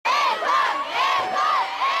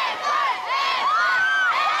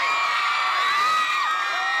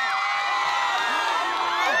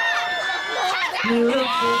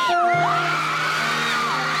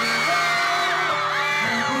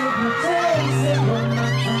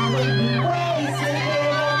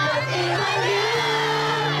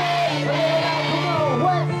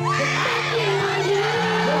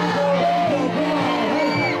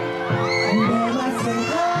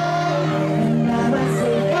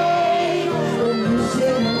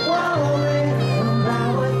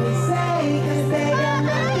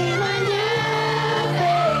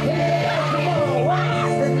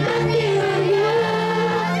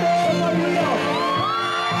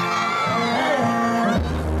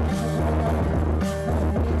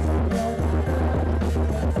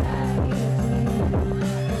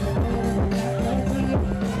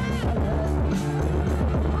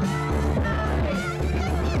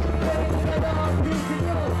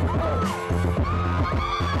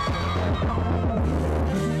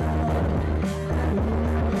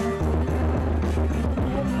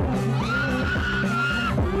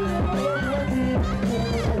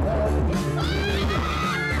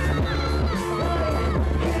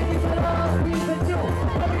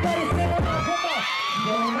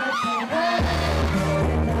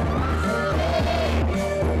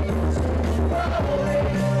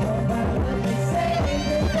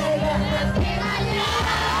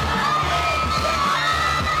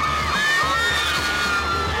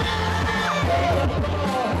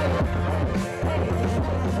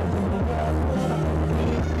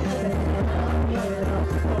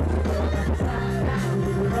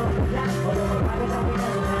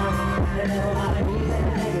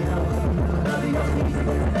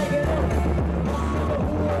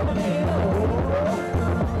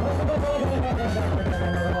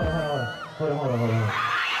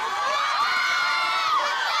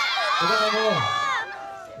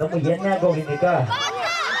너무 옛날 곡이니까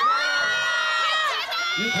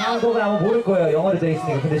이 다음 곡은 아마 모를 거예요. 영어로 되어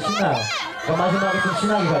있으니까. 근데 신나요. 그러니까 마지막에 좀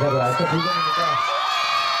신나게 가자고요. 아까 불경이니까.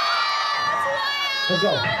 Let's go.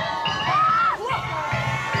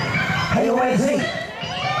 Are you ready?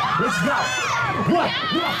 Let's go. What?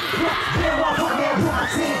 Yeah, walk on that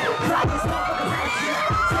routine. Like this motherfucker's action.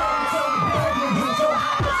 Tell me, baby, you so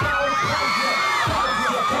hot. Let's go and close it. Close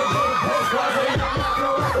it. Take it and push. Close it. I'm not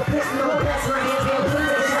going like a piss. No, that's right. It's getting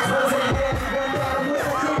blue. It's just close it. Everyone down with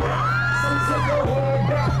a crew. So take your head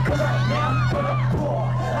back. Cause right now I'm gonna pour.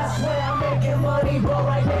 I swear I'm making money, but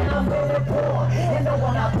right now I'm really poor. And no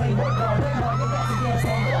one I play work on. You got to get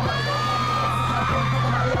some more.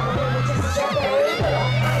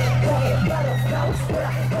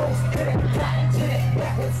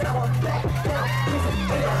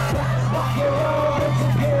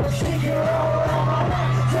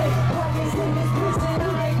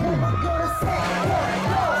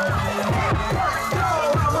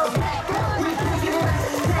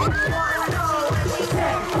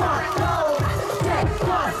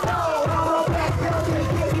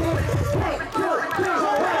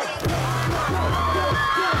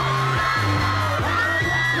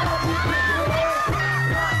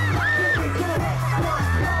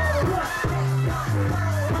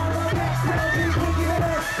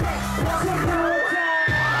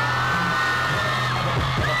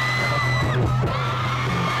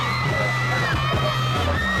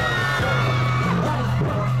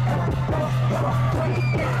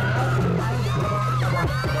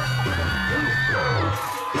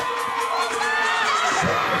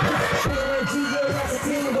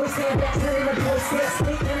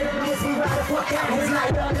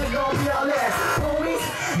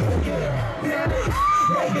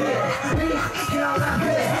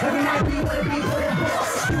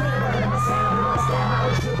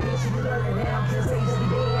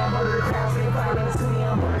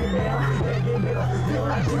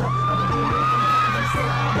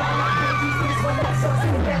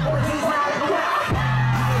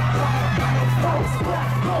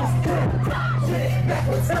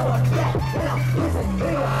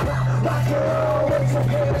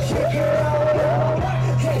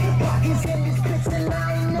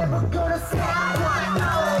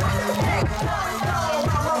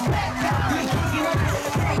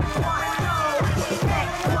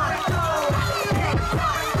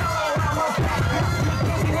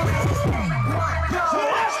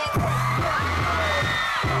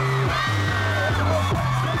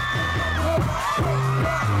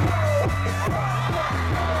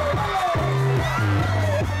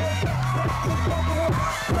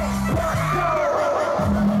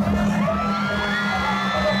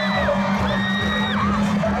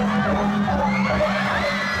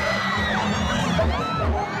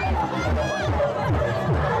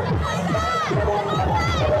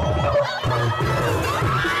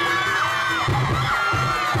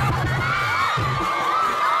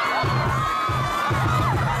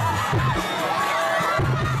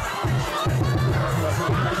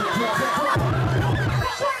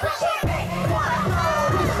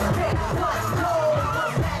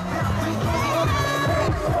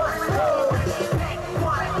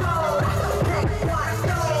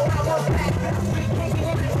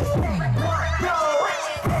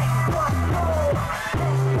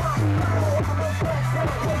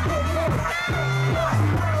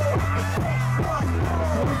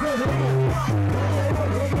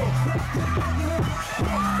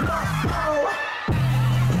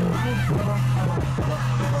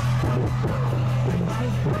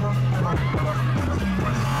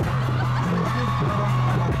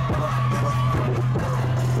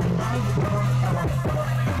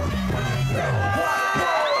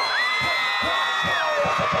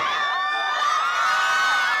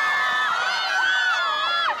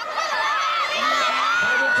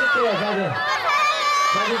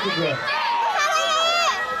 친구야.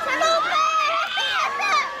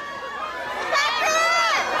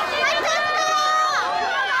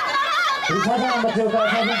 우리 사진 한번 찍을까요,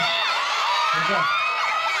 사진?